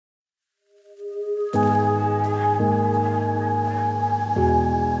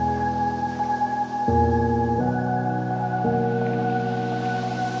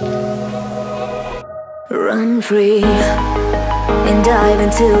free and dive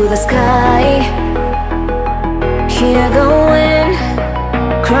into the sky. Hear the wind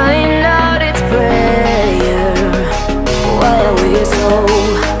crying out its prayer. Why are we so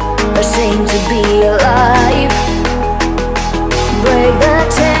ashamed to be alive? Break the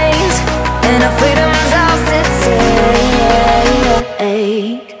chains and our freedom's ours to take.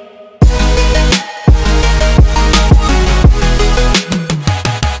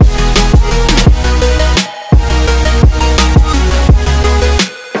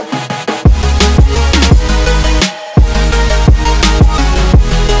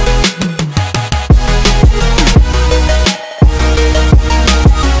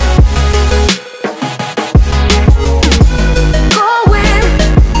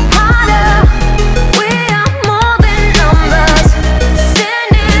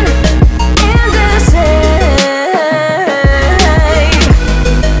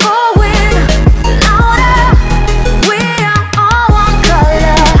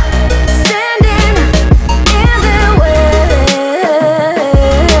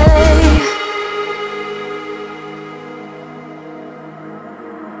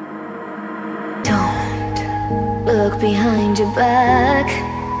 Look behind your back.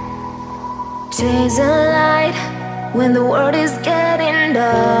 Chase a light when the world is getting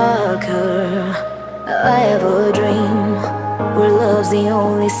darker. I have a dream where love's the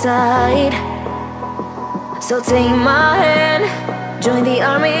only side. So take my hand, join the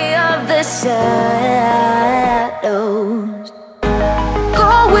army of the shadows.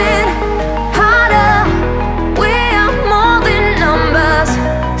 Going harder, we are more than numbers,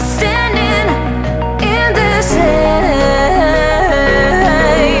 standing in the shade.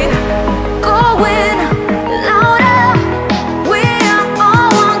 Going louder, we are all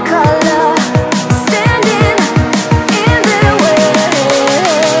one color, standing in the way.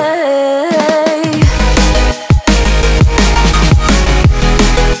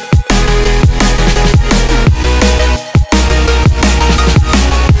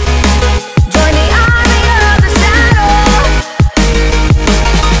 Join the army of the shadow.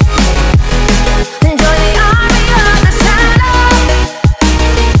 Join the army of the shadow.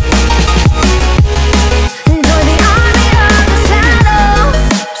 Join the army of the shadows,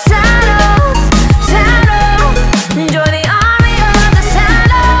 shadows, shadows. Join the army of the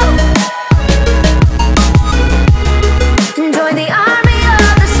shadows. Join the army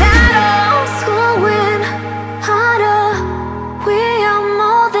of the shadows. Going harder, we are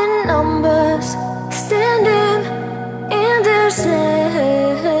more than numbers, standing in their shade.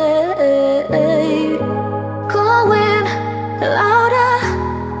 Going louder,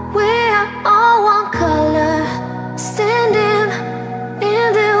 we are all one color, standing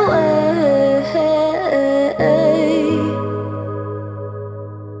in their way.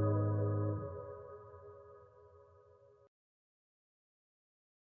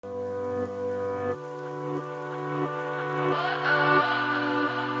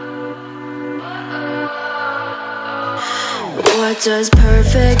 What does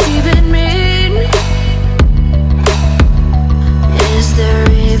perfect even mean? Is there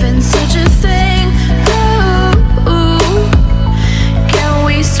even such a thing? Ooh, can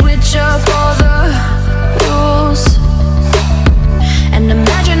we switch up all the rules and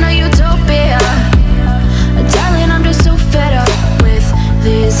imagine a utopia? Darling, I'm just so fed up with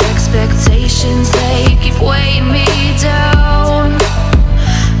these expectations. They keep weighing me down.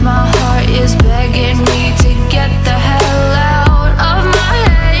 My heart is begging me to get the hell out of my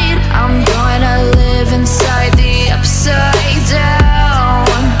head. I'm done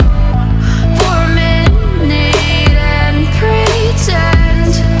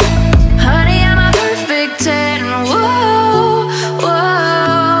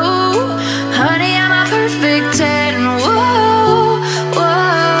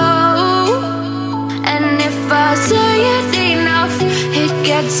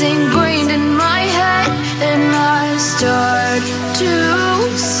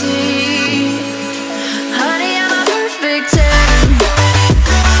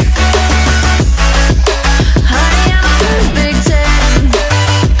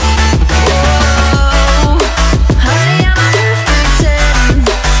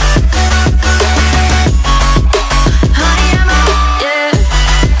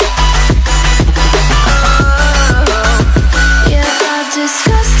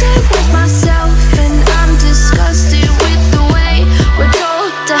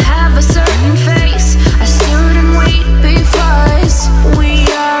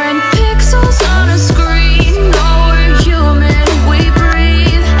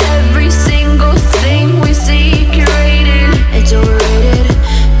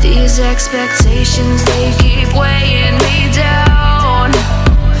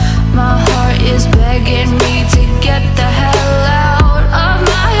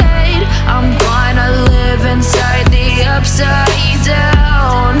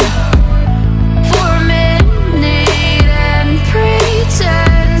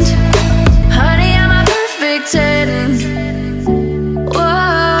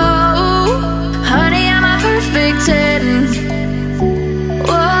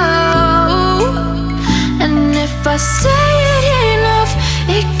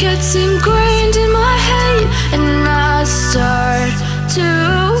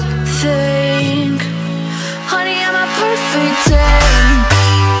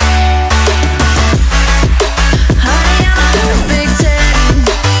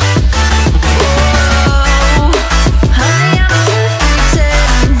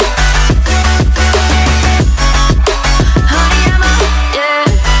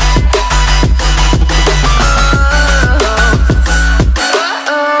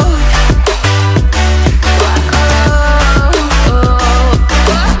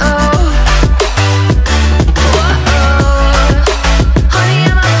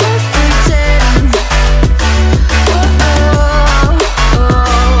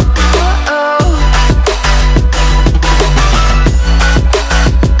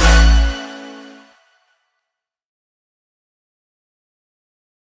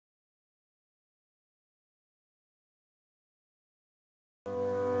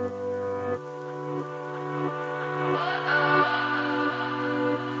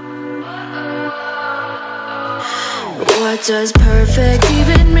What does perfect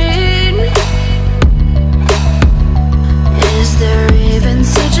even mean? Is there even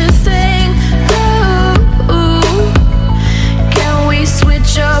such a thing? Ooh, can we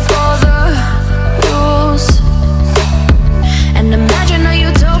switch up all the rules and imagine a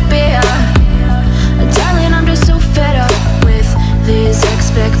utopia? Darling, I'm just so fed up with these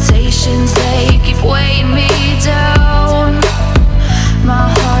expectations. They keep weighing me down.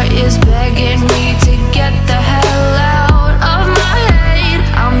 My heart is begging me to get the hell out of my head.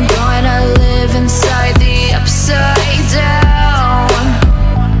 I'm gonna live inside the upside down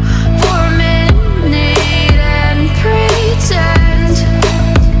for a minute and pretend,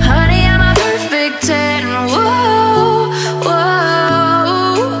 honey, I'm a perfect 10. Whoa,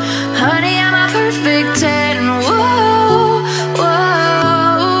 whoa, honey, I'm a perfect 10. Whoa,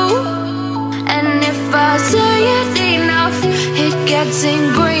 whoa, and if I say it enough, it gets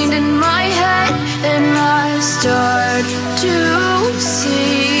ingrained in my head, and I start to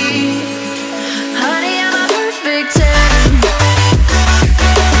see, honey, I'm a perfect 10.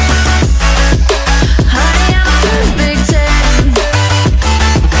 Honey, I'm a perfect 10.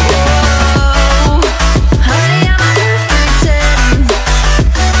 Whoa, honey, I'm a perfect 10.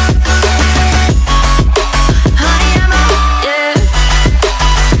 Honey, I'm a, yeah.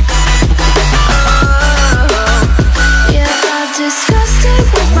 Yeah, I've discussed it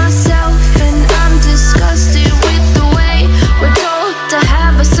with myself, and I'm disgusted with the way we're told to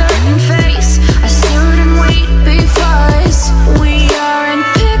have a certain face. I stood and wait because we aren't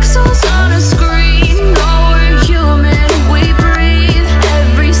pixels on a screen. No, we're human, we breathe.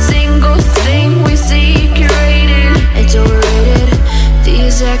 Every single thing we see curated. It's overrated.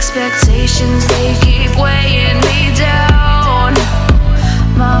 These expectations, they keep weighing me down.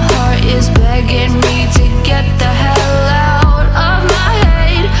 My heart is begging me to get the hell out of my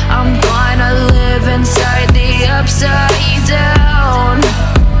head. I'm gonna live inside the upside down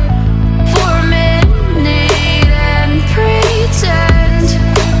for a minute and pretend,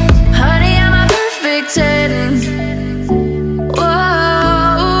 honey, I'm a perfect 10.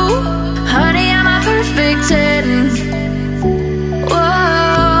 Whoa, honey, I'm a perfect 10.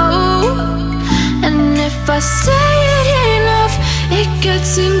 Whoa, and if I say it enough, it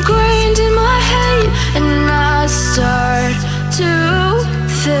gets ingrained